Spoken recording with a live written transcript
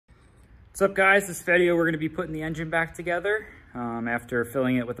What's up guys, this video we're going to be putting the engine back together after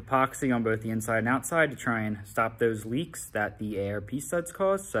filling it with epoxy on both the inside and outside to try and stop those leaks that the ARP studs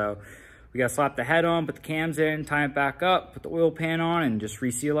cause. So we got to slap the head on, put the cams in, tie it back up, put the oil pan on, and just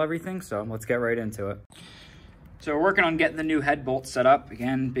reseal everything. So let's get right into it. So we're working on getting the new head bolts set up.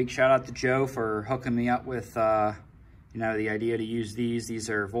 Again, big shout out to Joe for hooking me up with the idea to use these. These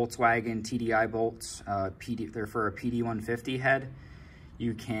are Volkswagen TDI bolts. They're for a PD150 head.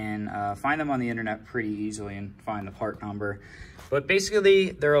 You can find them on the internet pretty easily and find the part number. But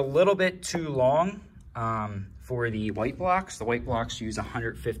basically, they're a little bit too long for the white blocks. The white blocks use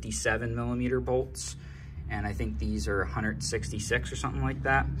 157 millimeter bolts, and I think these are 166 or something like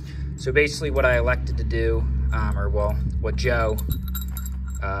that. So basically what I elected to do, what Joe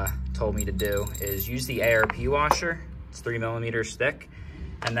told me to do, is use the ARP washer. It's 3 millimeters thick.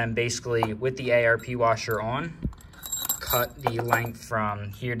 And then basically with the ARP washer on, cut the length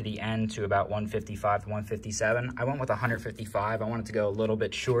from here to the end to about 155 to 157. I went with 155. I wanted to go a little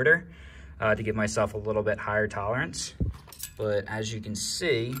bit shorter to give myself a little bit higher tolerance. But as you can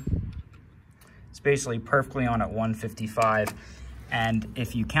see, it's basically perfectly on at 155. And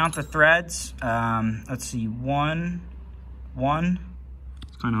if you count the threads, let's see, one,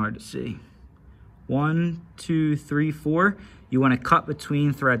 it's kind of hard to see. 1, 2, 3, 4. You want to cut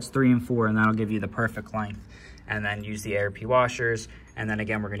between threads 3 and 4, and that'll give you the perfect length. And then use the ARP washers. And then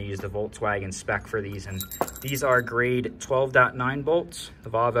again, we're going to use the Volkswagen spec for these. And these are grade 12.9 bolts. The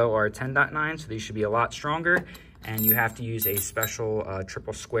Volvo are 10.9, so these should be a lot stronger. And you have to use a special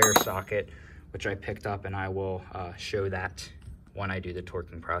triple square socket, which I picked up, and I will show that when I do the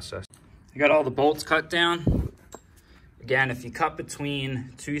torquing process. I got all the bolts cut down. Again, if you cut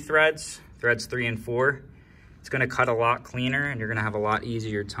between two threads 3 and 4, it's going to cut a lot cleaner, and you're going to have a lot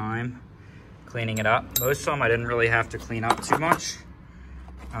easier time cleaning it up. Most of them I didn't really have to clean up too much.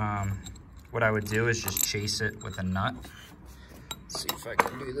 What I would do is just chase it with a nut. Let's see if I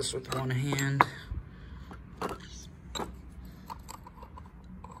can do this with one hand. But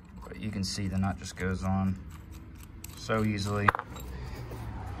you can see the nut just goes on so easily.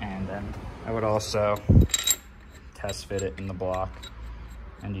 And then I would also test fit it in the block,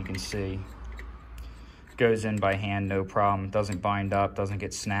 and you can see it goes in by hand, no problem. Doesn't bind up, doesn't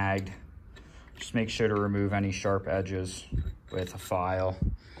get snagged. Just make sure to remove any sharp edges with a file,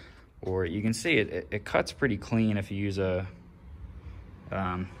 or you can see it cuts pretty clean if you use a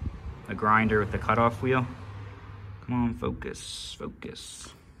grinder with the cutoff wheel. Come on, focus.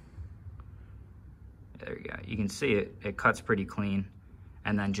 There you go. You can see it cuts pretty clean,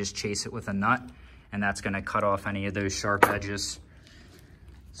 and then just chase it with a nut, and that's going to cut off any of those sharp edges.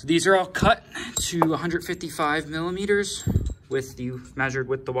 So these are all cut to 155 millimeters measured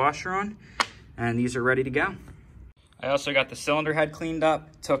with the washer on, and these are ready to go. I also got the cylinder head cleaned up.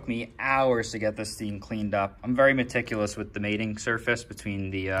 It took me hours to get this thing cleaned up. I'm very meticulous with the mating surface between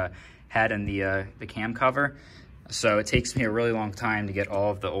the head and the cam cover, so it takes me a really long time to get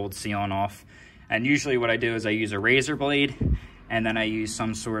all of the old sealant off. And usually what I do is I use a razor blade, and then I use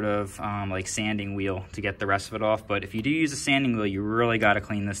some sort of like sanding wheel to get the rest of it off. But if you do use a sanding wheel, you really got to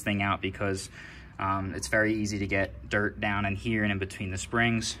clean this thing out, because it's very easy to get dirt down in here and in between the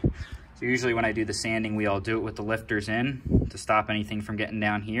springs. So usually when I do the sanding wheel, I'll do it with the lifters in to stop anything from getting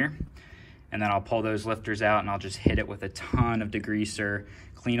down here. And then I'll pull those lifters out, and I'll just hit it with a ton of degreaser,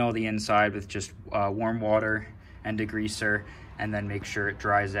 clean all the inside with just warm water and degreaser, and then make sure it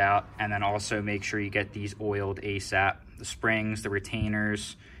dries out. And then also make sure you get these oiled ASAP. The springs, the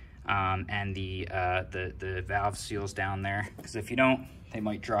retainers, and the valve seals down there, because if you don't, they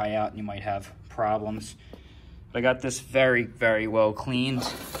might dry out and you might have problems. But I got this very, very well cleaned,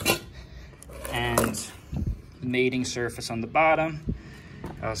 and the mating surface on the bottom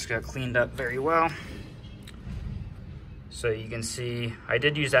also got cleaned up very well. So you can see I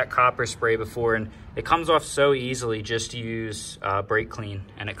did use that copper spray before, and it comes off so easily. Just use brake clean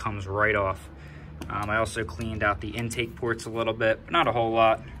and it comes right off. I also cleaned out the intake ports a little bit, but not a whole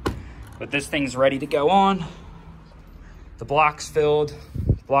lot. But this thing's ready to go on. The block's filled,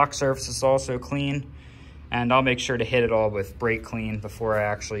 the block surface is also clean, and I'll make sure to hit it all with brake clean before I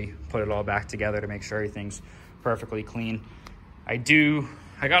actually put it all back together to make sure everything's perfectly clean. I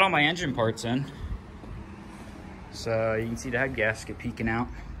got all my engine parts in. So you can see the head gasket peeking out.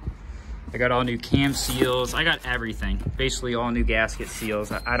 I got all new cam seals. I got everything. Basically all new gasket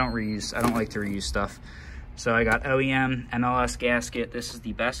seals. I don't like to reuse stuff. So I got OEM MLS gasket. This is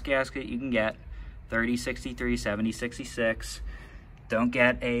the best gasket you can get. 3063, 7066. Don't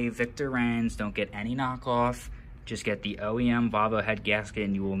get a Victor Renz. Don't get any knockoff. Just get the OEM Volvo head gasket,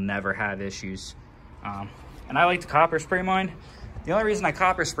 and you will never have issues. And I like to copper spray mine. The only reason I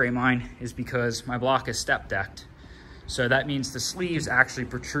copper spray mine is because my block is step decked. So that means the sleeves actually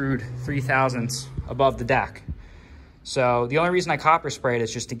protrude 3/1000 above the deck. So the only reason I copper spray it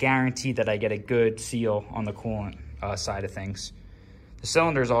is just to guarantee that I get a good seal on the coolant side of things. The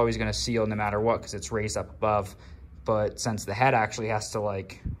cylinder is always going to seal no matter what because it's raised up above. But since the head actually has to,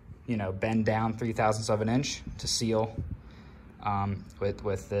 like, you know, bend down 3/1000 of an inch to seal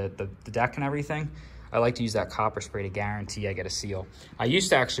with the deck and everything, I like to use that copper spray to guarantee I get a seal. I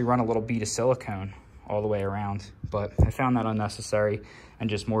used to actually run a little bead of silicone all the way around, but I found that unnecessary and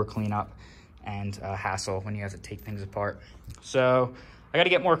just more cleanup and hassle when you have to take things apart. So I got to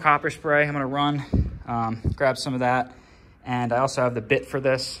get more copper spray. I'm going to run, grab some of that. And I also have the bit for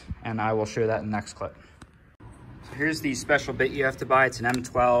this, and I will show that in the next clip. So here's the special bit you have to buy. It's an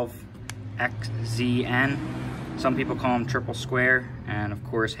M12 XZN. Some people call them triple square, and of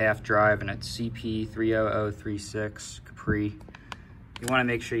course half drive, and it's CP30036 Capri. You want to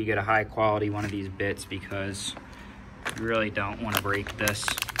make sure you get a high quality one of these bits because you really don't want to break this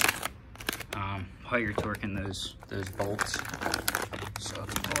while you're torquing those bolts. So I'll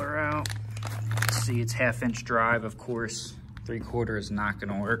pull her out. See, it's 1/2 inch drive, of course. 3/4 is not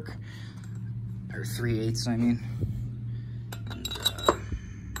going to work, or 3/8 I mean. And, you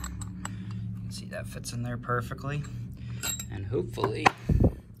can see that fits in there perfectly, and hopefully,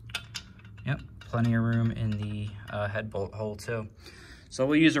 yep, plenty of room in the head bolt hole too. So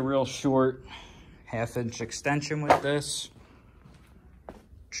we'll use a real short 1/2 inch extension with this.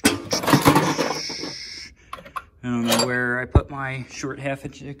 I don't know where I put my short 1/2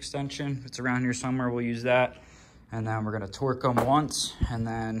 inch extension. It's around here somewhere. We'll use that. And then we're going to torque them once. And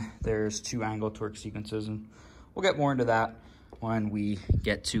then there's 2 angle torque sequences. And we'll get more into that when we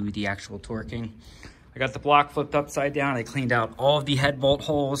get to the actual torquing. I got the block flipped upside down. I cleaned out all of the head bolt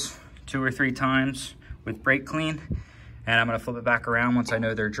holes 2 or 3 times with brake clean. And I'm going to flip it back around once I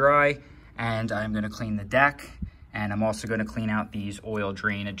know they're dry. And I'm going to clean the deck. And I'm also going to clean out these oil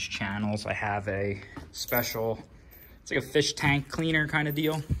drainage channels. I have a special, it's like a fish tank cleaner kind of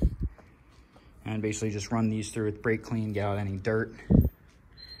deal. And basically just run these through with brake clean, get out any dirt.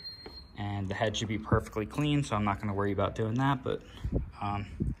 And the head should be perfectly clean, so I'm not going to worry about doing that. But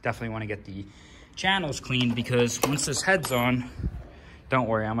definitely want to get the channels cleaned because once this head's on, don't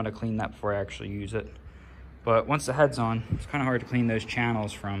worry, I'm going to clean that before I actually use it. But once the head's on, it's kind of hard to clean those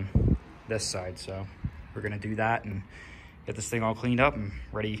channels from this side. So we're going to do that and get this thing all cleaned up and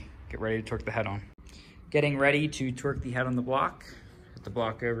get ready to torque the head on. Getting ready to torque the head on the block. Put the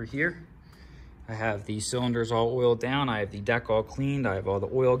block over here. I have the cylinders all oiled down. I have the deck all cleaned. I have all the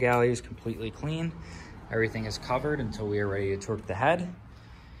oil galleys completely clean. Everything is covered until we are ready to torque the head.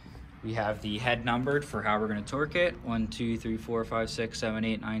 We have the head numbered for how we're going to torque it. 1, 2, 3, 4, 5, 6, 7,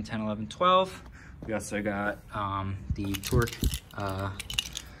 8, 9, 10, 11, 12. We also got the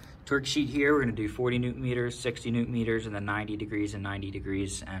torque sheet here. We're going to do 40 newton meters, 60 newton meters, and then 90 degrees and 90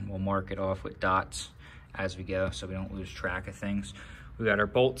 degrees. And we'll mark it off with dots as we go so we don't lose track of things. We got our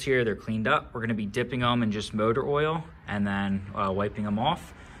bolts here, they're cleaned up. We're going to be dipping them in just motor oil and then wiping them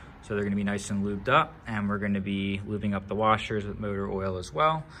off. So they're going to be nice and lubed up, and we're going to be lubing up the washers with motor oil as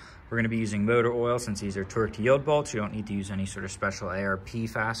well. We're going to be using motor oil since these are torque to yield bolts. You don't need to use any sort of special ARP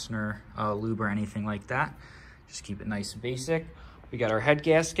fastener lube or anything like that. Just keep it nice and basic. We got our head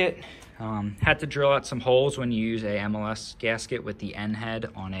gasket. Had to drill out some holes when you use a MLS gasket with the N head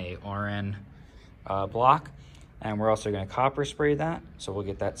on a RN block. And we're also going to copper spray that, so we'll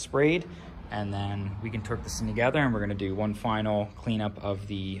get that sprayed, and then we can torque this thing together, and we're going to do one final cleanup of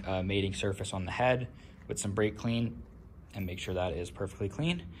the mating surface on the head with some brake clean and make sure that is perfectly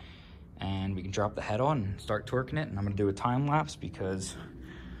clean. And we can drop the head on and start torquing it, and I'm going to do a time lapse because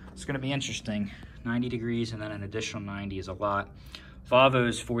it's going to be interesting. 90 degrees and then an additional 90 is a lot.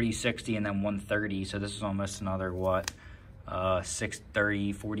 Volvo's 40, 60, and then 130, so this is almost another, what,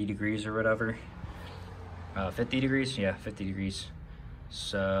 630, 40 degrees or whatever. 50 degrees? Yeah, 50 degrees.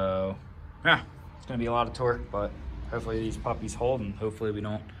 So, yeah, it's going to be a lot of torque, but hopefully these puppies hold, and hopefully we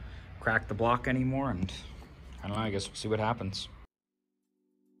don't crack the block anymore, and I don't know, I guess we'll see what happens.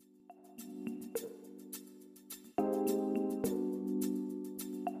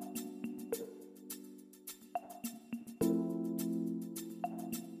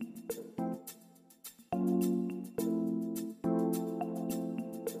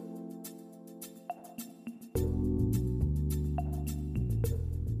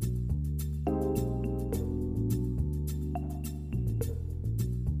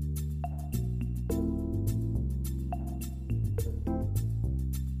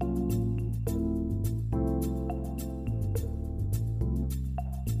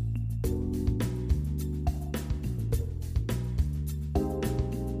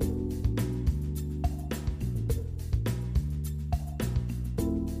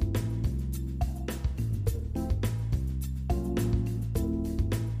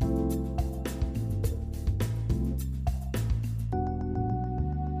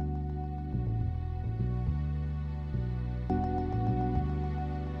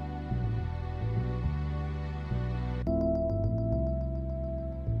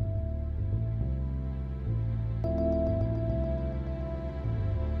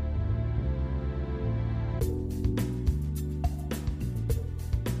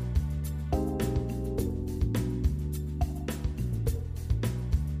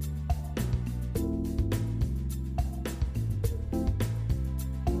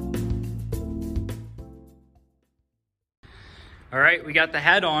 All right, we got the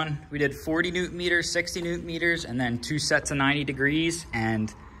head on. We did 40 Newton meters, 60 Newton meters, and then 2 sets of 90 degrees.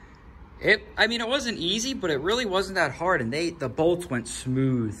 And I mean, it wasn't easy, but it really wasn't that hard. And the bolts went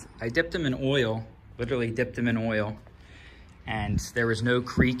smooth. I dipped them in oil, literally dipped them in oil. And there was no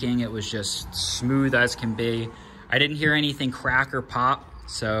creaking. It was just smooth as can be. I didn't hear anything crack or pop.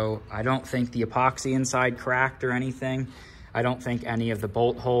 So I don't think the epoxy inside cracked or anything. I don't think any of the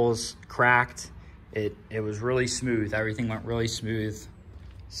bolt holes cracked. It was really smooth. Everything went really smooth.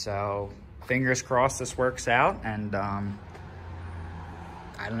 So fingers crossed this works out. And I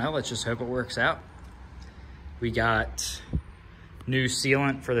don't know, let's just hope it works out. We got new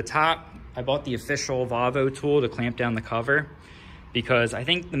sealant for the top. I bought the official Volvo tool to clamp down the cover because I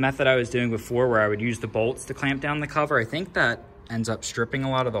think the method I was doing before where I would use the bolts to clamp down the cover, I think that ends up stripping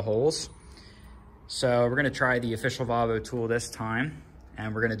a lot of the holes. So we're gonna try the official Volvo tool this time,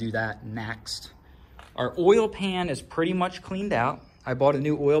 and we're gonna do that next. Our oil pan is pretty much cleaned out. I bought a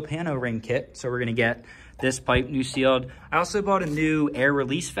new oil pan O-ring kit, so we're gonna get this pipe new sealed. I also bought a new air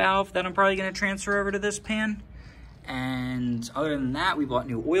release valve that I'm probably gonna transfer over to this pan. And other than that, we bought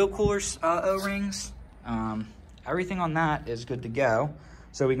new oil coolers O-rings. Everything on that is good to go.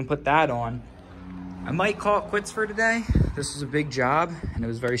 So we can put that on. I might call it quits for today. This was a big job and it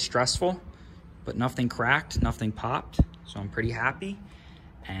was very stressful, but nothing cracked, nothing popped. So I'm pretty happy.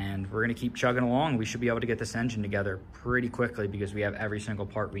 And we're gonna keep chugging along. We should be able to get this engine together pretty quickly because we have every single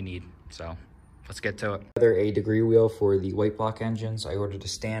part we need. So let's get to it. Another a degree wheel for the white block engines. I ordered a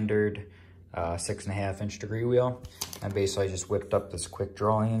standard 6.5 inch degree wheel. And basically I just whipped up this quick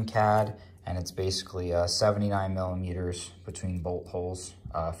drawing in CAD, and it's basically 79 millimeters between bolt holes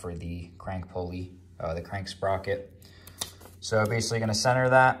for the crank pulley, the crank sprocket. So basically gonna center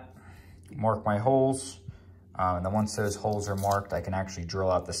that, mark my holes, and then once those holes are marked, I can actually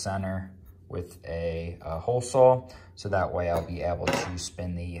drill out the center with a hole saw, so that way I'll be able to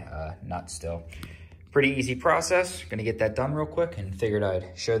spin the nut still. Pretty easy process. Gonna get that done real quick, and figured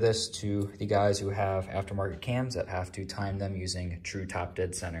I'd show this to the guys who have aftermarket cams that have to time them using true top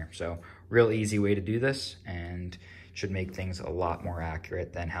dead center. So real easy way to do this, and should make things a lot more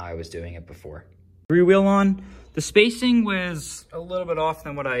accurate than how I was doing it before. Rear wheel on. The spacing was a little bit off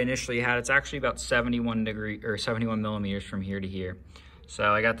than what I initially had. It's actually about 71 millimeters from here to here.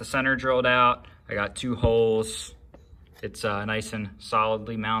 So I got the center drilled out. I got 2 holes. It's nice and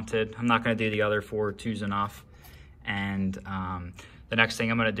solidly mounted. I'm not gonna do the other 4, 2's enough. And the next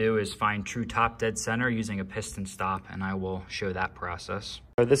thing I'm gonna do is find true top dead center using a piston stop, and I will show that process.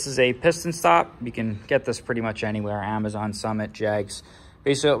 So this is a piston stop. You can get this pretty much anywhere, Amazon, Summit, Jags.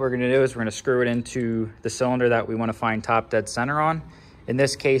 Basically what we're gonna do is we're gonna screw it into the cylinder that we wanna find top dead center on. In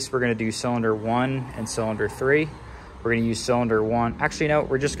this case, we're gonna do cylinder 1 and cylinder 3. We're gonna use cylinder 1. Actually, no,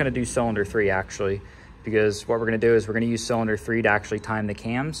 we're just gonna do cylinder 3 actually, because what we're gonna do is we're gonna use cylinder 3 to actually time the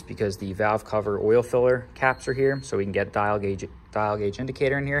cams, because the valve cover oil filler caps are here, so we can get dial gauge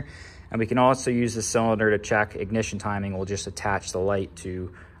indicator in here. And we can also use the cylinder to check ignition timing. We'll just attach the light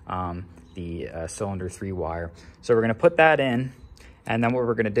to the cylinder 3 wire. So we're gonna put that in, and then what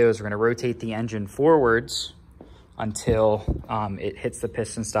we're gonna do is we're gonna rotate the engine forwards until it hits the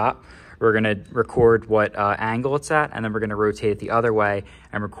piston stop. We're gonna record what angle it's at, and then we're gonna rotate it the other way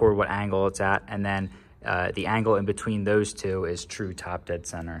and record what angle it's at, and then the angle in between those two is true top dead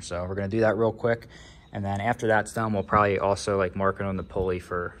center. So we're gonna do that real quick, and then after that's done, we'll probably also like mark it on the pulley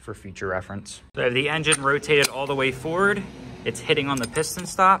for future reference. So the engine rotated all the way forward. It's hitting on the piston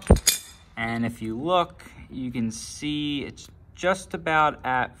stop, and if you look, you can see it's just about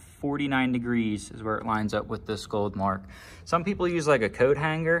at 49 degrees is where it lines up with this gold mark. Some people use like a coat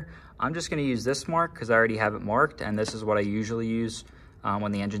hanger. I'm just gonna use this mark because I already have it marked, and this is what I usually use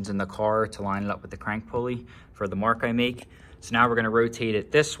when the engine's in the car to line it up with the crank pulley for the mark I make. So now we're gonna rotate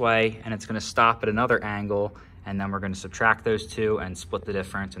it this way, and it's gonna stop at another angle, and then we're gonna subtract those two and split the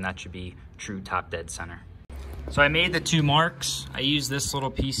difference, and that should be true top dead center. So I made the 2 marks. I use this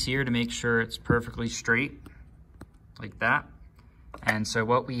little piece here to make sure it's perfectly straight, like that. And so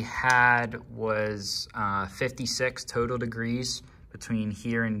what we had was 56 total degrees between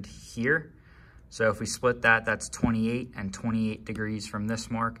here and here. So if we split that, that's 28, and 28 degrees from this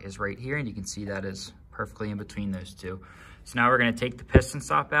mark is right here. And you can see that is perfectly in between those two. So now we're gonna take the piston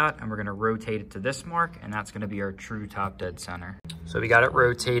stop out, and we're gonna rotate it to this mark, and that's gonna be our true top dead center. So we got it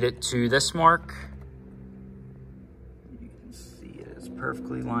rotated to this mark. You can see it is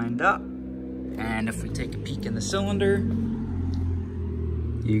perfectly lined up. And if we take a peek in the cylinder,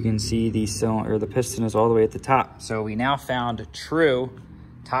 you can see the cylinder, or the piston is all the way at the top. So we now found true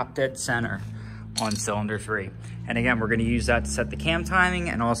top dead center on cylinder 3. And again, we're gonna use that to set the cam timing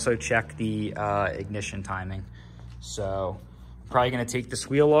and also check the ignition timing. So probably gonna take this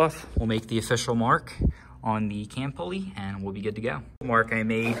wheel off. We'll make the official mark on the cam pulley and we'll be good to go. Mark I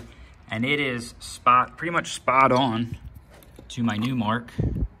made, and it is pretty much spot on to my new mark.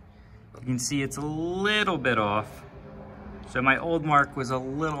 You can see it's a little bit off. So my old mark was a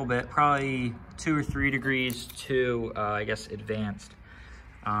little bit, probably 2 or 3 degrees too, I guess, advanced.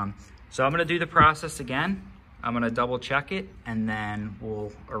 So I'm gonna do the process again. I'm gonna double check it, and then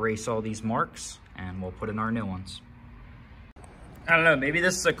we'll erase all these marks and we'll put in our new ones. I don't know, maybe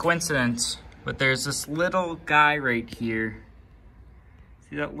this is a coincidence, but there's this little guy right here.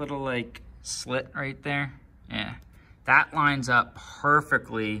 See that little like slit right there? Yeah, that lines up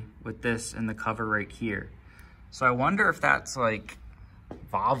perfectly with this in the cover right here. So I wonder if that's like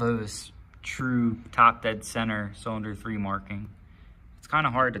Volvo's true top dead center cylinder 3 marking. It's kind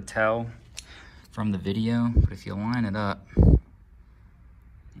of hard to tell from the video, but if you line it up, you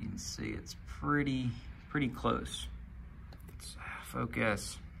can see it's pretty close. Let's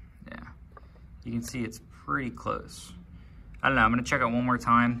focus. Yeah, you can see it's pretty close. I don't know, I'm gonna check it one more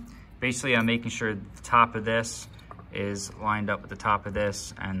time. Basically, I'm making sure the top of this is lined up with the top of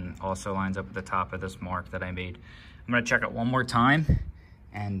this and also lines up with the top of this mark that I made. I'm gonna check it one more time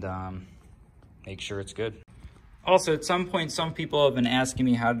and make sure it's good. Also, at some point, some people have been asking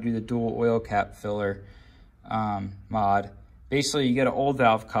me how to do the dual oil cap filler mod. Basically, you get an old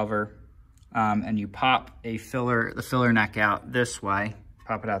valve cover and you pop the filler neck out this way,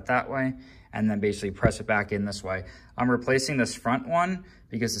 pop it out that way, and then basically press it back in this way. I'm replacing this front one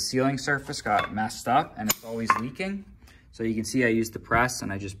because the sealing surface got messed up and it's always leaking. So you can see I used the press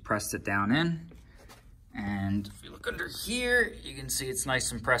and I just pressed it down in. And if you look under here, you can see it's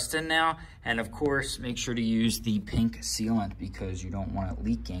nice and pressed in now. And of course, make sure to use the pink sealant because you don't want it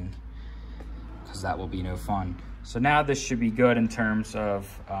leaking, because that will be no fun. So now this should be good in terms of,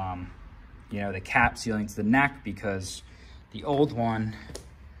 you know, the cap sealing to the neck, because the old one,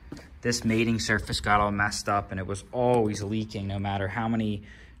 this mating surface got all messed up and it was always leaking. No matter how many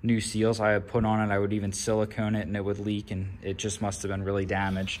new seals I had put on it, I would even silicone it and it would leak, and it just must have been really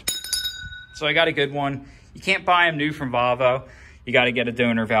damaged. So I got a good one. You can't buy them new from Volvo. You got to get a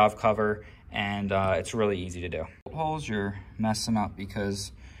donor valve cover, and it's really easy to do. Holes you're messing up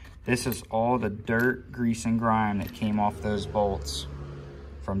because this is all the dirt, grease, and grime that came off those bolts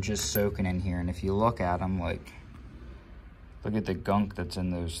from just soaking in here. And if you look at them, like, look at the gunk that's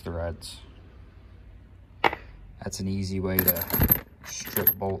in those threads. That's an easy way to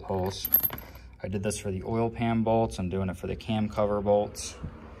strip bolt holes. I did this for the oil pan bolts. I'm doing it for the cam cover bolts,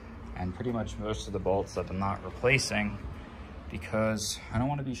 and pretty much most of the bolts that I'm not replacing, because I don't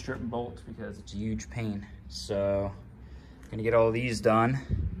want to be stripping bolts because it's a huge pain. So I'm gonna get all these done,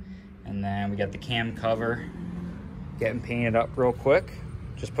 and then we got the cam cover getting painted up real quick.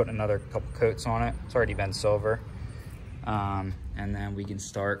 Just putting another couple coats on it. It's already been silver. And then we can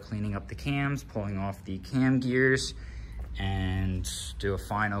start cleaning up the cams, pulling off the cam gears, and do a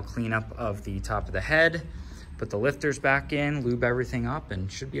final cleanup of the top of the head. Put the lifters back in, lube everything up,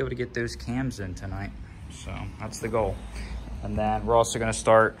 and should be able to get those cams in tonight. So that's the goal. And then we're also gonna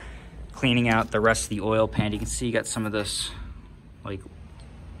start cleaning out the rest of the oil pan. You can see you got some of this like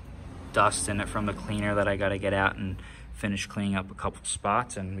dust in it from the cleaner that I gotta get out and finish cleaning up a couple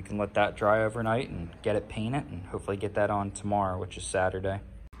spots, and we can let that dry overnight and get it painted and hopefully get that on tomorrow, which is Saturday.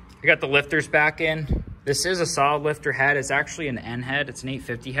 I got the lifters back in. This is a solid lifter head. It's actually an N head. It's an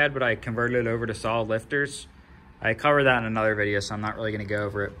 850 head, but I converted it over to solid lifters. I covered that in another video, so I'm not really gonna go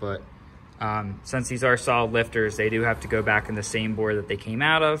over it, but since these are solid lifters, they do have to go back in the same bore that they came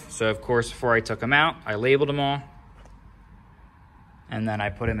out of. So of course, before I took them out, I labeled them all, and then I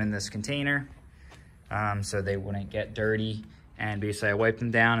put them in this container so they wouldn't get dirty. And basically I wiped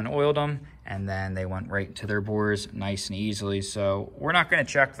them down and oiled them, and then they went right to their bores nice and easily. So we're not gonna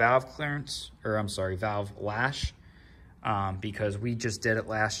check valve clearance, or I'm sorry, valve lash, because we just did it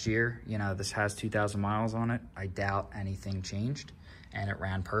last year. You know, this has 2,000 miles on it. I doubt anything changed, and it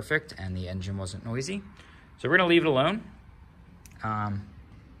ran perfect and the engine wasn't noisy. So we're gonna leave it alone.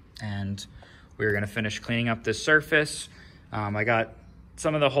 And we're gonna finish cleaning up this surface. I got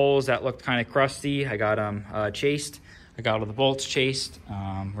some of the holes that looked kind of crusty. I got them chased. I got all the bolts chased.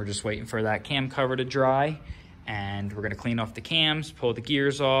 We're just waiting for that cam cover to dry, and we're gonna clean off the cams, pull the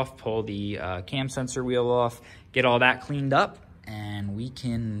gears off, pull the cam sensor wheel off, get all that cleaned up, and we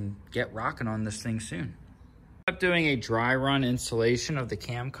can get rocking on this thing soon. I'm doing a dry run installation of the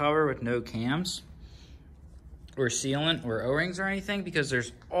cam cover with no cams or sealant or O-rings or anything, because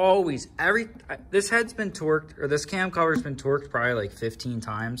there's always this head's been torqued, or this cam cover's been torqued probably like 15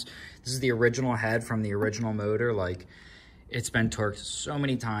 times. This is the original head from the original motor. Like, it's been torqued so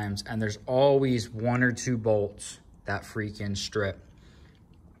many times, and there's always 1 or 2 bolts that freaking strip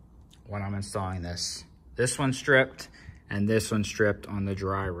when I'm installing this. This one's stripped and this one's stripped on the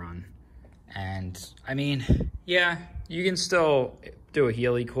dry run. And I mean, yeah, you can still do a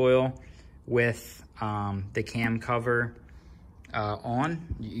Healy coil with the cam cover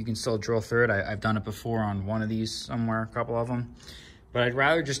on. You can still drill through it. I've done it before on one of these somewhere, a couple of them. But I'd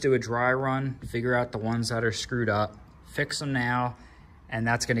rather just do a dry run, figure out the ones that are screwed up, fix them now, and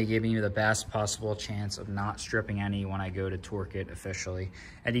that's gonna give me the best possible chance of not stripping any when I go to torque it officially.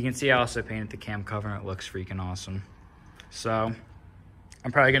 And you can see I also painted the cam cover and it looks freaking awesome. So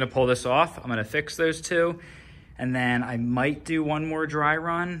I'm probably gonna pull this off. I'm gonna fix those two, and then I might do one more dry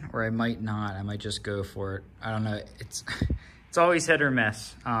run, or I might not. I might just go for it. I don't know, it's always hit or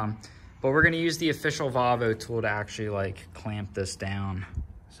miss. But we're gonna use the official Volvo tool to actually like clamp this down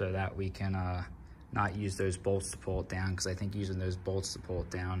so that we can not use those bolts to pull it down, because I think using those bolts to pull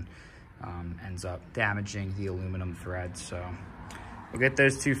it down ends up damaging the aluminum thread. So we'll get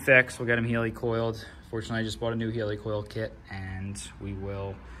those two fixed. We'll get them Healy coiled. Fortunately, I just bought a new Healy coil kit, and we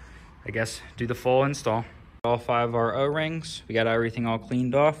will, I guess, do the full install. All 5 of our O-rings. We got everything all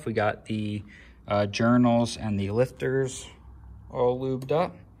cleaned off. We got the journals and the lifters all lubed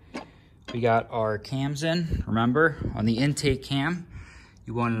up. We got our cams in. Remember, on the intake cam,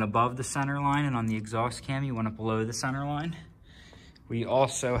 you want it above the center line, and on the exhaust cam, you want it below the center line. We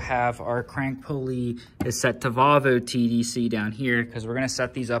also have our crank pulley is set to Volvo TDC down here, because we're gonna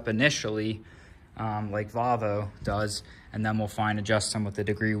set these up initially like Volvo does, and then we'll fine adjust them with the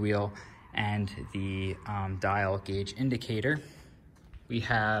degree wheel and the dial gauge indicator. We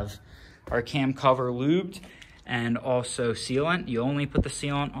have our cam cover lubed and also sealant. You only put the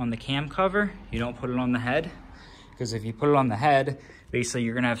sealant on the cam cover. You don't put it on the head, because if you put it on the head, basically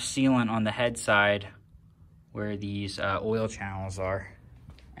you're gonna have sealant on the head side where these oil channels are.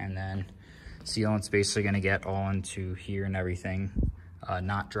 And then sealant's basically gonna get all into here and everything,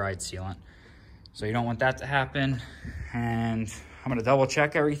 not dried sealant. So you don't want that to happen. And I'm gonna double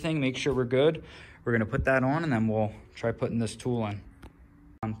check everything, make sure we're good. We're gonna put that on, and then we'll try putting this tool in.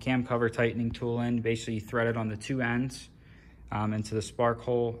 Cam cover tightening tool in, basically thread it on the 2 ends into the spark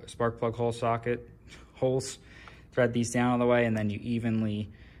plug hole socket holes. Thread these down all the way, and then you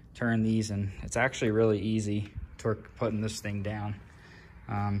evenly turn these, and it's actually really easy putting this thing down.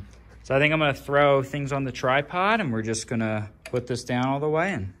 So I think I'm gonna throw things on the tripod, and we're just gonna put this down all the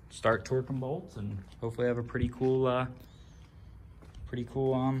way and start torquing bolts, and hopefully have a pretty cool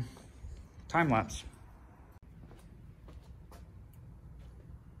time lapse.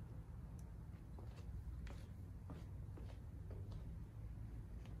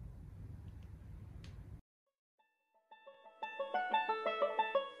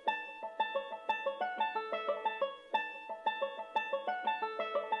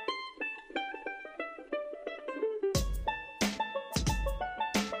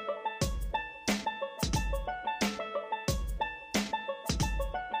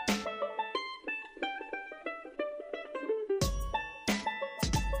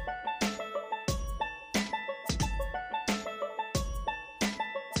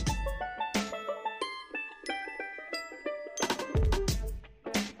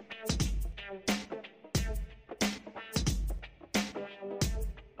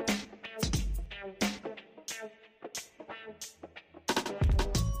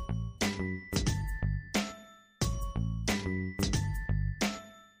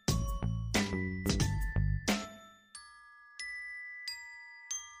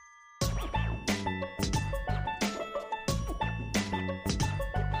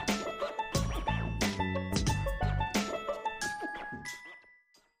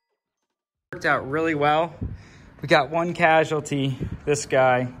 Worked out really well. We got one casualty. This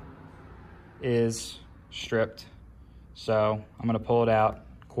guy is stripped. So I'm gonna pull it out,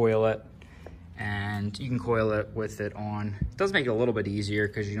 coil it, and you can coil it with it on. It does make it a little bit easier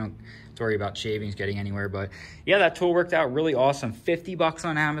because you don't have to worry about shavings getting anywhere. But yeah, that tool worked out really awesome. 50 bucks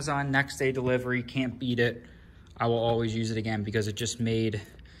on Amazon, next day delivery, can't beat it. I will always use it again because it just nicked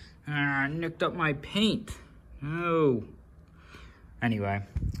up my paint. No. Anyway,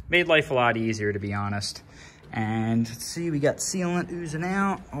 made life a lot easier, to be honest. And let's see, we got sealant oozing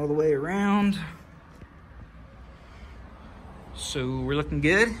out all the way around. So we're looking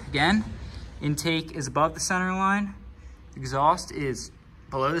good. Again, intake is above the center line. Exhaust is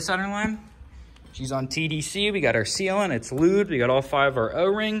below the center line. She's on TDC. We got our sealant, it's lubed. We got all 5 of our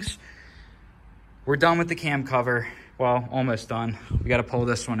O-rings. We're done with the cam cover. Well, almost done. We got to pull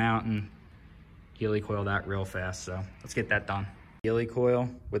this one out and Healy coil that real fast. So let's get that done. Healy coil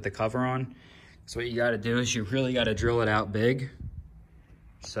with the cover on. So what you got to do is you really got to drill it out big.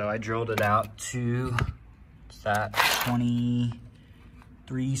 So I drilled it out to It's that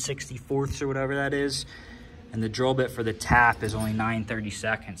 23/64 or whatever that is. And the drill bit for the tap is only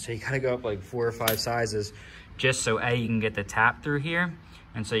 9/32. So you gotta go up like 4 or 5 sizes just so A, you can get the tap through here,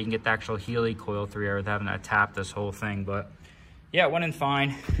 and so you can get the actual Healy coil through here without having to tap this whole thing. But yeah, it went in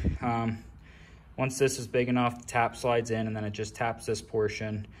fine. Once this is big enough, the tap slides in and then it just taps this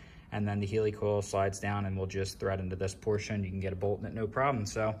portion, and then the Healy coil slides down and we'll just thread into this portion. You can get a bolt in it, no problem.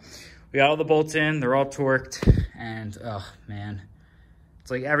 So we got all the bolts in, they're all torqued, and oh man, it's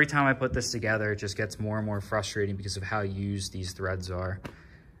like every time I put this together, it just gets more and more frustrating because of how used these threads are.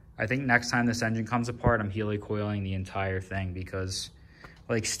 I think next time this engine comes apart, I'm Healy coiling the entire thing, because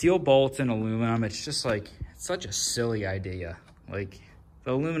like steel bolts and aluminum, it's just like, it's such a silly idea. Like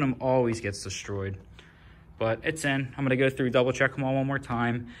the aluminum always gets destroyed, but it's in. I'm gonna go through, double check them all one more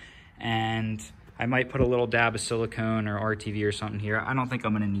time, and I might put a little dab of silicone or RTV or something here. I don't think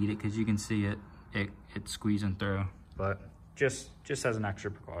I'm gonna need it because you can see it's squeezing through, but just as an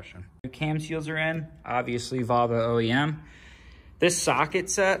extra precaution. The cam seals are in, obviously Volvo OEM. This socket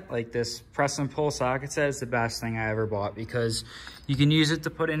set, like this press and pull socket set, is the best thing I ever bought, because you can use it to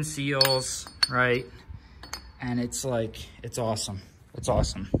put in seals, right? And it's like, it's awesome. It's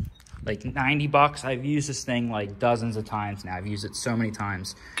awesome. Like 90 bucks. I've used this thing like dozens of times now. I've used it so many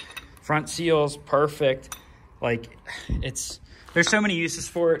times. Front seals, perfect. Like there's so many uses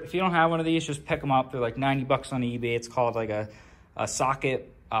for it. If you don't have one of these, just pick them up. They're like 90 bucks on eBay. It's called like a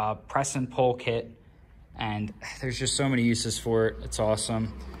socket press and pull kit. And there's just so many uses for it. It's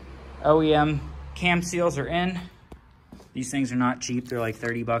awesome. OEM cam seals are in. These things are not cheap. They're like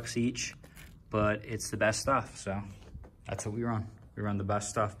 30 bucks each, but it's the best stuff. So that's what we run. We run the best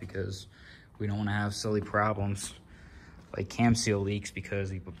stuff because we don't want to have silly problems like cam seal leaks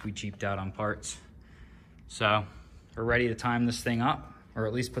because we cheaped out on parts. So we're ready to time this thing up, or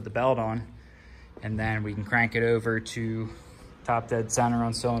at least put the belt on, and then we can crank it over to top dead center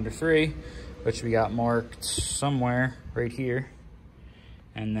on cylinder 3, which we got marked somewhere right here.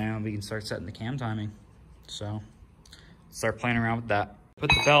 And then we can start setting the cam timing. So start playing around with that.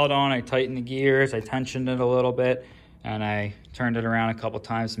 Put the belt on, I tightened the gears, I tensioned it a little bit, and I turned it around a couple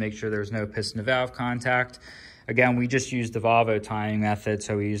times to make sure there's no piston to valve contact. Again, we just used the Volvo timing method.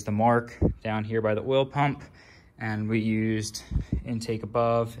 So we used the mark down here by the oil pump, and we used intake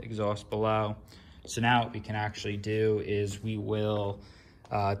above, exhaust below. So now what we can actually do is we will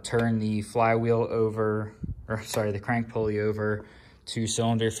turn the flywheel over, or sorry, the crank pulley over to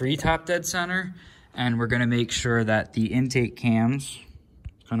cylinder 3 top dead center. And we're gonna make sure that the intake cams,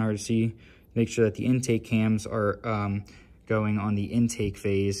 kind of hard to see, make sure that the intake cams are going on the intake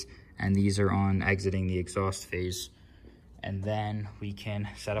phase, and these are on exiting the exhaust phase. And then we can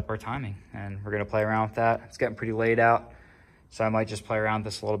set up our timing, and we're gonna play around with that. It's getting pretty late out, so I might just play around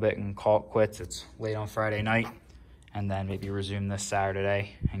with this a little bit and call it quits. It's late on Friday night, and then maybe resume this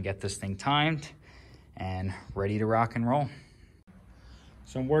Saturday and get this thing timed and ready to rock and roll.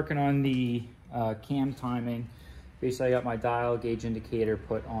 So I'm working on the cam timing. Basically, I got my dial gauge indicator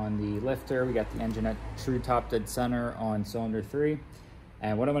put on the lifter. We got the engine at true top dead center on cylinder 3.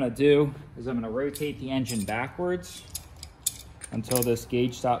 And what I'm gonna do is I'm gonna rotate the engine backwards until this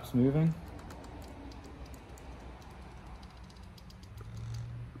gauge stops moving.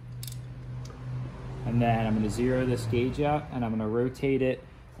 And then I'm gonna zero this gauge out, and I'm gonna rotate it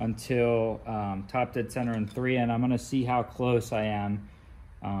until top dead center in 3, and I'm gonna see how close I am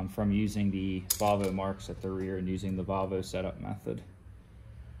from using the Volvo marks at the rear and using the Volvo setup method.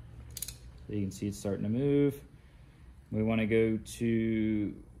 So you can see it's starting to move. We want to go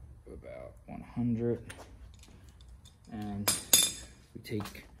to about 100, and we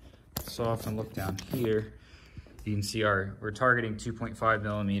take this off and look down here. You can see we're targeting 2.5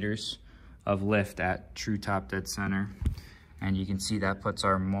 millimeters of lift at true top dead center, and you can see that puts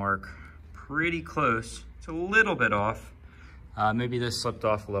our mark pretty close. It's a little bit off. Maybe this slipped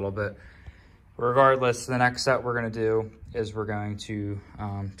off a little bit. Regardless, the next step we're going to do is we're going to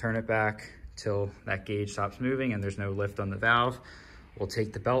turn it back till that gauge stops moving and there's no lift on the valve. We'll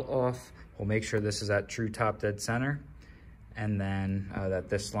take the belt off. We'll make sure this is at true top dead center, and then that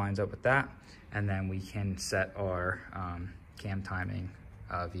this lines up with that. And then we can set our cam timing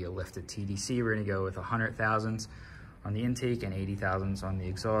via lifted TDC. We're going to go with 100 thousandths on the intake and 80 thousandths on the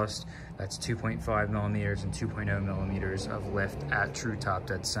exhaust. That's 2.5 millimeters and 2.0 millimeters of lift at true top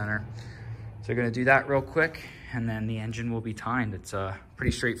dead center. So we're gonna do that real quick, and then the engine will be timed. It's a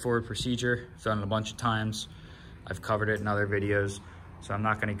pretty straightforward procedure. I've done it a bunch of times. I've covered it in other videos, so I'm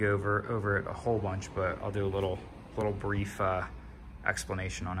not gonna go over it a whole bunch, but I'll do a little brief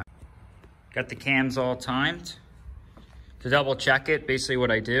explanation on it. Got the cams all timed. To double check it, basically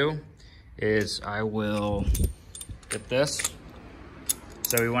what I do is I will get this.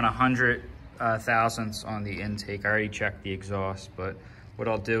 So we want 100 thousandths on the intake. I already checked the exhaust, but what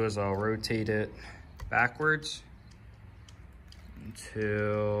I'll do is I'll rotate it backwards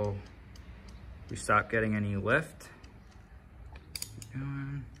until we stop getting any lift.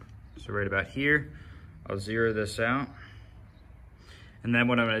 So right about here, I'll zero this out. And then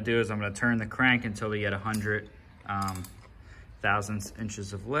what I'm gonna do is I'm gonna turn the crank until we get 100 thousandths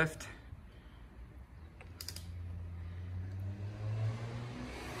inches of lift.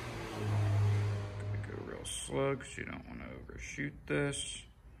 Go real slow because you don't wanna overshoot this.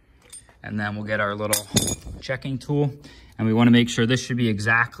 And then we'll get our little checking tool, and we wanna make sure this should be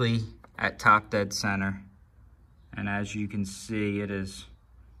exactly at top dead center. And as you can see, it is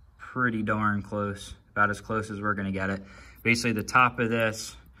pretty darn close, about as close as we're gonna get it. Basically, the top of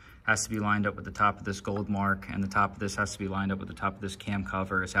this has to be lined up with the top of this gold mark, and the top of this has to be lined up with the top of this cam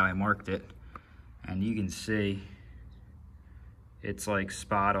cover is how I marked it. And you can see it's like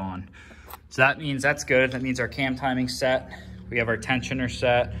spot on. So that means that's good. That means our cam timing's set. We have our tensioner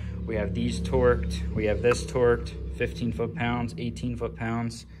set. We have these torqued. We have this torqued, 15 foot-pounds, 18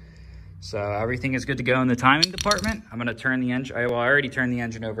 foot-pounds. So everything is good to go in the timing department. I'm gonna turn the engine, I already turned the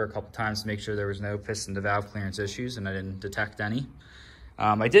engine over a couple times to make sure there was no piston to valve clearance issues, and I didn't detect any.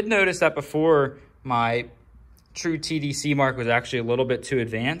 I did notice that before my true TDC mark was actually a little bit too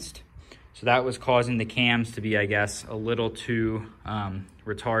advanced. So that was causing the cams to be, I guess, a little too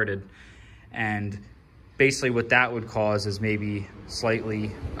retarded. And basically what that would cause is maybe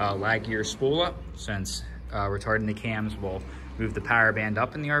slightly laggier spool up, since retarding the cams will move the power band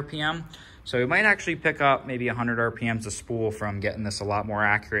up in the RPM. So we might actually pick up maybe 100 RPMs a spool from getting this a lot more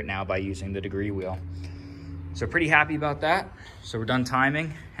accurate now by using the degree wheel. So pretty happy about that. So we're done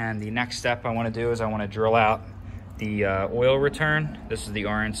timing, and the next step I want to do is I want to drill out the oil return. This is the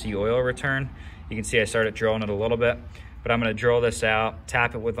RNC oil return. You can see I started drilling it a little bit, but I'm going to drill this out,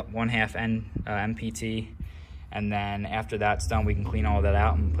 tap it with 1/2 MPT, and then after that's done, we can clean all that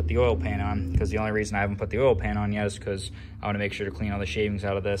out and put the oil pan on, because the only reason I haven't put the oil pan on yet is because I want to make sure to clean all the shavings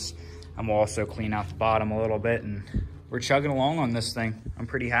out of this. And we'll also clean out the bottom a little bit, and we're chugging along on this thing. I'm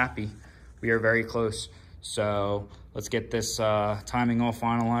pretty happy. We are very close. So let's get this timing all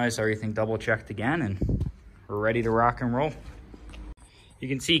finalized, everything double checked again, and we're ready to rock and roll. You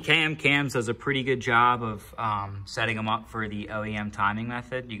can see Cams does a pretty good job of setting them up for the OEM timing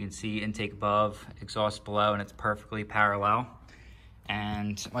method. You can see intake above, exhaust below, and it's perfectly parallel.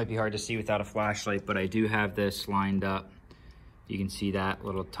 And it might be hard to see without a flashlight, but I do have this lined up. You can see that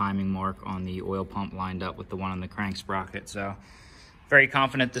little timing mark on the oil pump lined up with the one on the crank sprocket. So very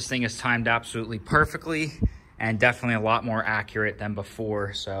confident this thing is timed absolutely perfectly, and definitely a lot more accurate than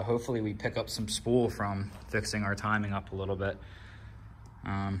before. So hopefully we pick up some spool from fixing our timing up a little bit.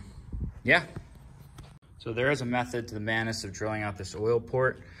 Yeah. So there is a method to the madness of drilling out this oil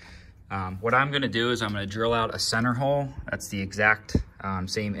port. What I'm gonna do is I'm gonna drill out a center hole. That's the exact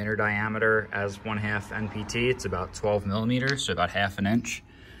same inner diameter as 1/2 NPT. It's about 12 millimeters, so about 1/2 inch.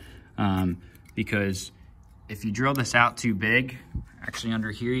 Because if you drill this out too big, actually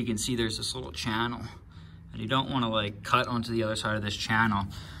under here, you can see there's this little channel, and you don't wanna like cut onto the other side of this channel.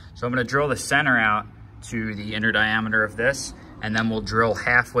 So I'm gonna drill the center out to the inner diameter of this, and then we'll drill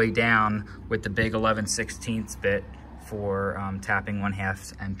halfway down with the big 11/16 bit for tapping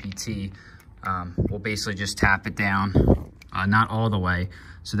 1/2 NPT. We'll basically just tap it down, not all the way,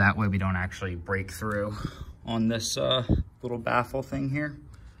 so that way we don't actually break through on this little baffle thing here.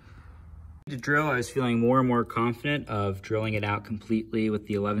 To drill, I was feeling more and more confident of drilling it out completely with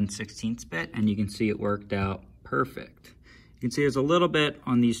the 11/16 bit, and you can see it worked out perfect. You can see there's a little bit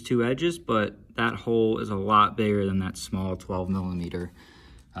on these two edges, but that hole is a lot bigger than that small 12 millimeter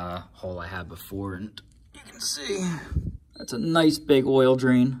hole I had before. And you can see that's a nice big oil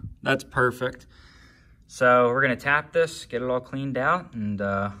drain. That's perfect. So we're gonna tap this, get it all cleaned out, and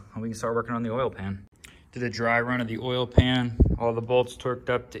we can start working on the oil pan. Did a dry run of the oil pan. All the bolts torqued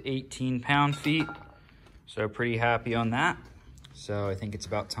up to 18 pound-feet. So pretty happy on that. So I think it's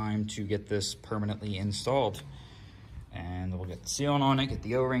about time to get this permanently installed. And we'll get the sealant on it, get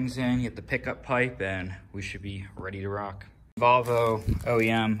the O-rings in, get the pickup pipe, and we should be ready to rock. Volvo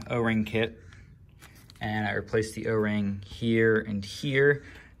OEM O-ring kit. And I replaced the O-ring here and here.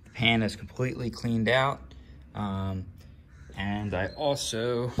 The pan is completely cleaned out. And that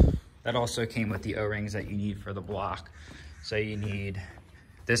also came with the O-rings that you need for the block. So you need,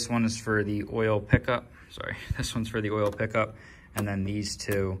 this one is for the oil pickup. Sorry, this one's for the oil pickup. And then these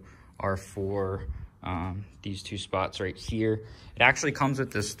two are for these two spots right here. It actually comes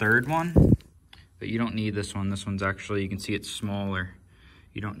with this third one, but you don't need this one. This one's actually, you can see it's smaller.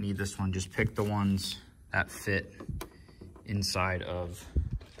 You don't need this one, just pick the ones that fit inside of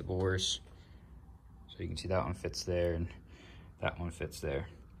the bores. So you can see that one fits there and that one fits there.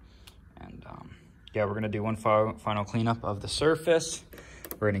 And yeah, we're gonna do one final cleanup of the surface.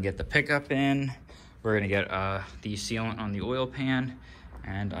 We're gonna get the pickup in. We're gonna get the sealant on the oil pan.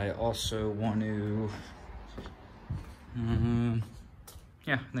 And I also want to,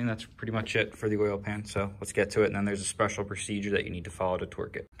 yeah, I think that's pretty much it for the oil pan. So let's get to it. And then there's a special procedure that you need to follow to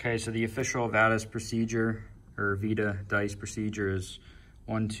torque it. Okay, so the official VADIS procedure, or Vita Dice procedure, is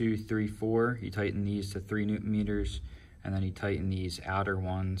 1, 2, 3, 4. You tighten these to 3 Newton meters, and then you tighten these outer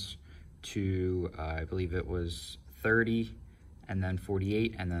ones to, I believe it was 30, and then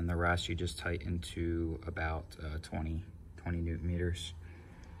 48, and then the rest you just tighten to about 20 Newton meters.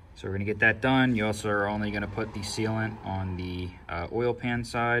 So we're gonna get that done. You also are only gonna put the sealant on the oil pan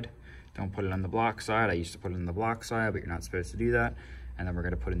side. Don't put it on the block side. I used to put it on the block side, but you're not supposed to do that. And then we're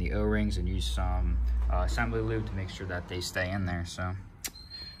gonna put in the O-rings and use some assembly lube to make sure that they stay in there. So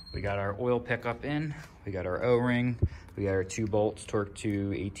we got our oil pickup in, we got our O-ring, we got our 2 bolts torqued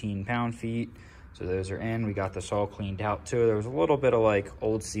to 18 pound-feet. So those are in. We got this all cleaned out too. There was a little bit of like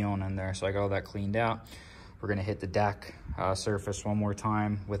old sealant in there, so I got all that cleaned out. We're gonna hit the deck surface one more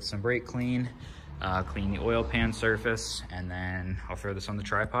time with some brake clean, clean the oil pan surface, and then I'll throw this on the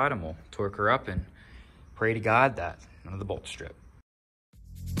tripod and we'll torque her up and pray to God that none of the bolts strip.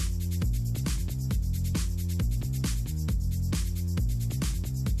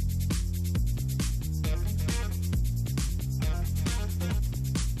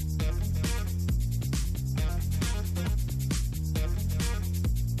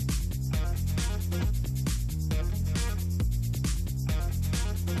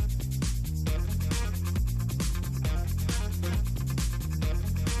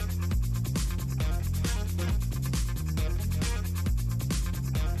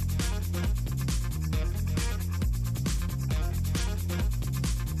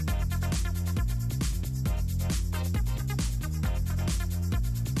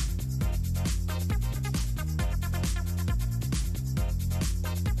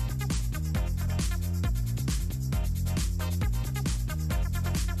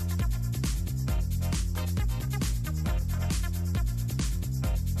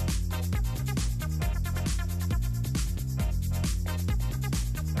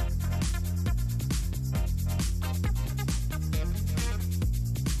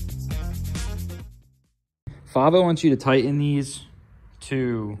 Volvo wants you to tighten these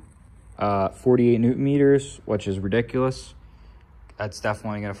to 48 Newton meters, which is ridiculous. That's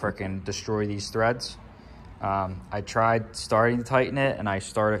definitely gonna freaking destroy these threads. I tried starting to tighten it and I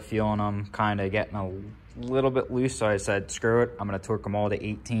started feeling them kind of getting a little bit loose. So I said, screw it, I'm gonna torque them all to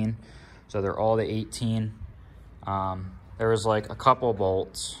 18. So they're all to 18. There was like a couple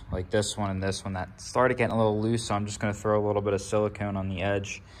bolts, like this one and this one, that started getting a little loose. So I'm just gonna throw a little bit of silicone on the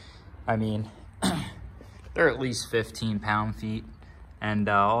edge. I mean, they're at least 15 pound-feet, and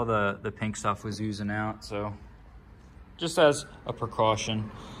all the pink stuff was oozing out. So just as a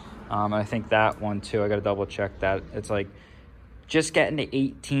precaution, I think that one too, I gotta double check that. It's like just getting to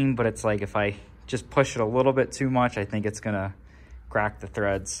 18, but it's like if I just push it a little bit too much, I think it's gonna crack the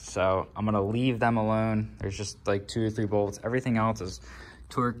threads. So I'm gonna leave them alone. There's just like 2 or 3 bolts. Everything else is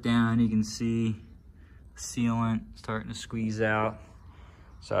torqued down. You can see sealant starting to squeeze out.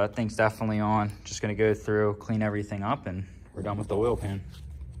 So that thing's definitely on. Just gonna go through, clean everything up, and we're done with the oil pan.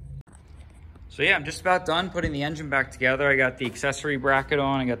 So yeah, I'm just about done putting the engine back together. I got the accessory bracket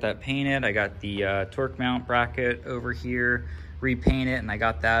on, I got that painted. I got the torque mount bracket over here, repaint it, and I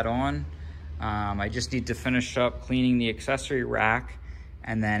got that on. I just need to finish up cleaning the accessory rack,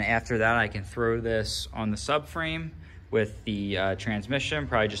 and then after that I can throw this on the subframe with the transmission,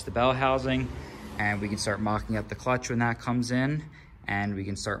 probably just the bell housing, and we can start mocking up the clutch when that comes in. And we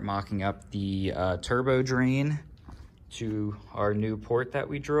can start mocking up the turbo drain to our new port that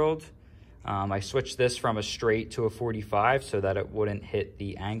we drilled. I switched this from a straight to a 45 so that it wouldn't hit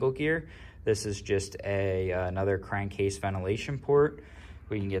the angle gear. This is just another crankcase ventilation port.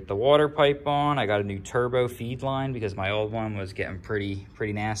 We can get the water pipe on. I got a new turbo feed line because my old one was getting pretty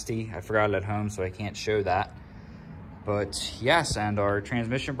nasty. I forgot it at home, so I can't show that. But yes, and our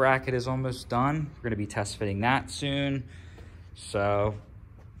transmission bracket is almost done. We're gonna be test fitting that soon. So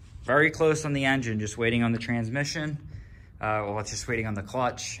very close on the engine, just waiting on the transmission. Well, just waiting on the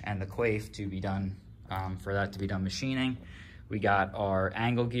clutch and the quaif to be done, for that to be done machining. We got our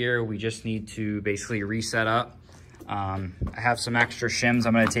angle gear. We just need to basically reset up. I have some extra shims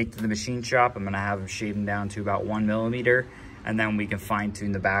I'm gonna take to the machine shop. I'm gonna have them shave them down to about 1 millimeter, and then we can fine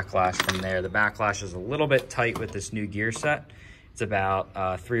tune the backlash from there. The backlash is a little bit tight with this new gear set. It's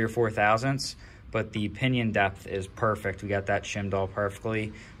about 3 or 4 thousandths, but the pinion depth is perfect. We got that shimmed all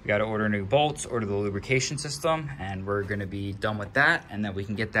perfectly. We got to order new bolts, order the lubrication system, and we're going to be done with that. And then we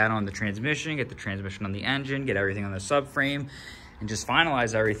can get that on the transmission, get the transmission on the engine, get everything on the subframe, and just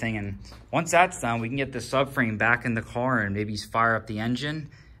finalize everything. And once that's done, we can get the subframe back in the car and maybe fire up the engine.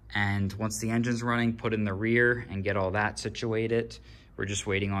 And once the engine's running, put in the rear and get all that situated. We're just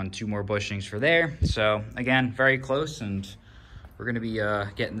waiting on 2 more bushings for there. So again, very close, and we're gonna be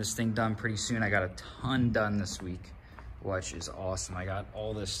getting this thing done pretty soon. I got a ton done this week, which is awesome. I got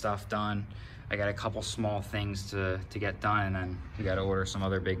all this stuff done. I got a couple small things to get done, and then we got to order some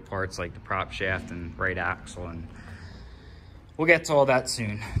other big parts like the prop shaft and right axle, and we'll get to all that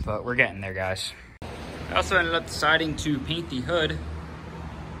soon, but we're getting there, guys. I also ended up deciding to paint the hood.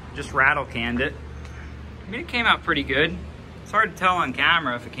 Just rattle canned it. I mean, it came out pretty good. It's hard to tell on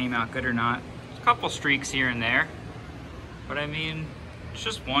camera if it came out good or not. There's a couple streaks here and there. But I mean, it's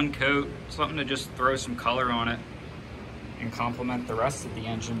just one coat, something to just throw some color on it and complement the rest of the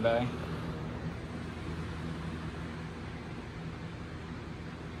engine bay.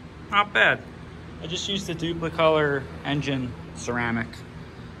 Not bad. I just used the Duplicolor engine ceramic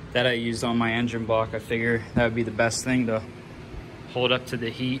that I used on my engine block. I figure that would be the best thing to hold up to the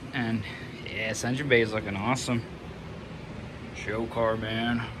heat, and yeah, this engine bay is looking awesome. Show car,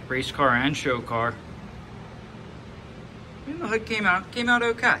 man. Race car and show car. The hood came out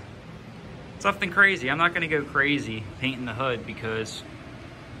okay. It's nothing crazy. I'm not gonna go crazy painting the hood because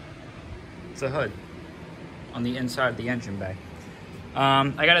it's a hood on the inside of the engine bay.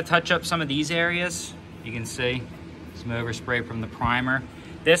 I gotta touch up some of these areas. You can see some overspray from the primer.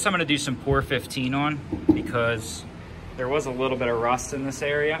 This I'm gonna do some Pour 15 on because there was a little bit of rust in this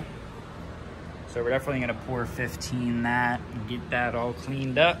area. So we're definitely gonna Pour 15 that and get that all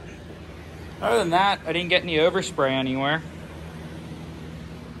cleaned up. Other than that, I didn't get any overspray anywhere.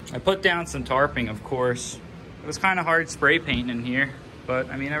 I put down some tarping, of course. It was kind of hard spray painting in here, but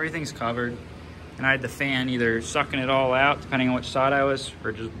I mean, everything's covered. And I had the fan either sucking it all out, depending on which side I was,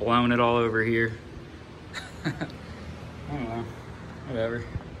 or just blowing it all over here. I don't know, whatever.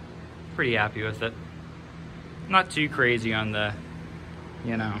 Pretty happy with it. Not too crazy on the,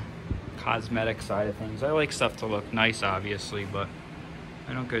 you know, cosmetic side of things. I like stuff to look nice, obviously, but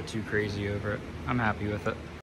I don't go too crazy over it. I'm happy with it.